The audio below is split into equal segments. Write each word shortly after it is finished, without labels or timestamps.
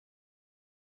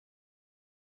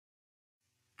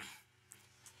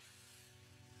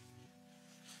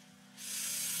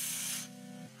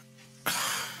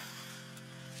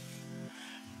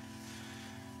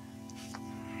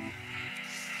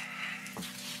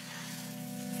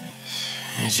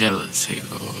Angelic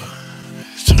Takeover.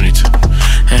 22.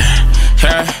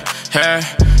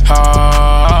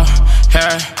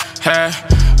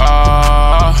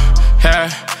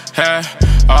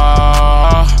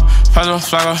 Pasto,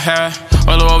 Flocco,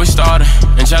 all the way we started.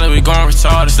 Angelic, we going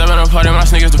retarded. Stepping up, party, my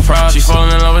sneakers the prize. She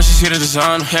falling in love when she see the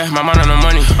designer. Yeah, my mind on the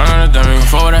money, I'm on the dummy.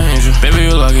 Forward that angel, baby,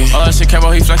 you lucky. All that shit kept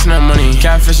out, he flexing that money.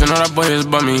 Catfishing, know that boy is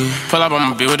bummy. Pull up,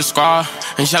 I'ma be with the squad.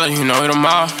 Angelic, you know it a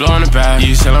mile. Blowing the bag,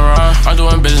 you selling around. I'm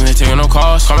doing business, they taking no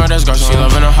calls. Call me that's girl, she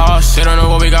loving the house. They don't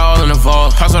know what we got all in the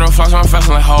vault. Pasto the Flocco, I'm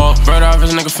fasting like Hulk. Bird off,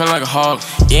 this nigga feeling like a hawk.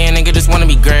 Yeah, nigga just wanna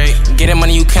be great. Getting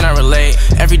money, you cannot relate.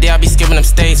 Every day I be skipping them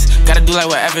states. Gotta do like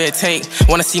whatever it take.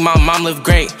 Wanna see my mom live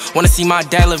great. Wanna see my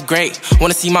dad live great.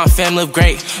 Wanna see my fam live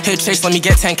great. Hit chase, let me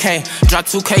get 10K. Drop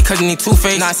 2K, cause you need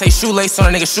two-face. Now I say shoelace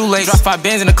on a nigga shoelace. Drop 5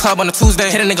 bands in the club on a Tuesday.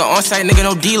 Hit a nigga on site, nigga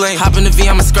no delay. Hop in the V,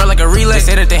 I'ma skirt like a relay. They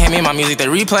say that they hate me, my music they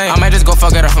replay. I might just go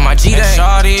fuck it up for my G-Day.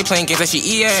 Shawty, playing games like she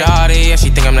EA. Shawty, yeah, she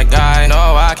think I'm the guy. No,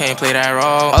 I can't play that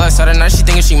role. All that sudden night, she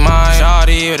thinking she mine.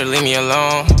 Shawty, better leave me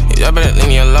alone. You better leave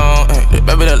me alone. You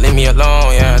better leave me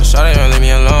alone, yeah. The shawty better leave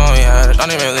me alone, yeah. The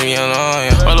shawty better leave me alone,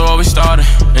 yeah. All the way we started.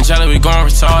 Angelic, we going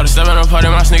retarded. Stepping up, party,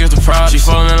 my sneakers the prize. She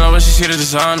falling in love when she see the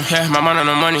designer. Yeah, my mind on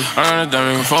the money, I'm on the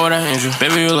dummy. Forward that angel,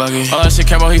 baby, you lucky. All that shit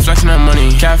kept out, he flexing that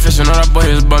money. Catfishing, know that boy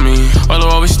is bummy. All the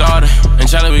way we started.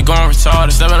 Angelic, we going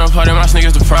retarded. Stepping up, party, my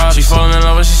sneakers the prize. She falling in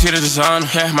love when she see the designer.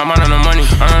 Yeah, my mind on the money,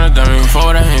 I'm on the dummy.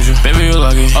 Forward that angel, baby, you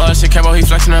lucky. All that shit kept out, he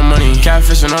flexing that money.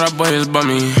 Catfishing, know that boy is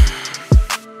bummy.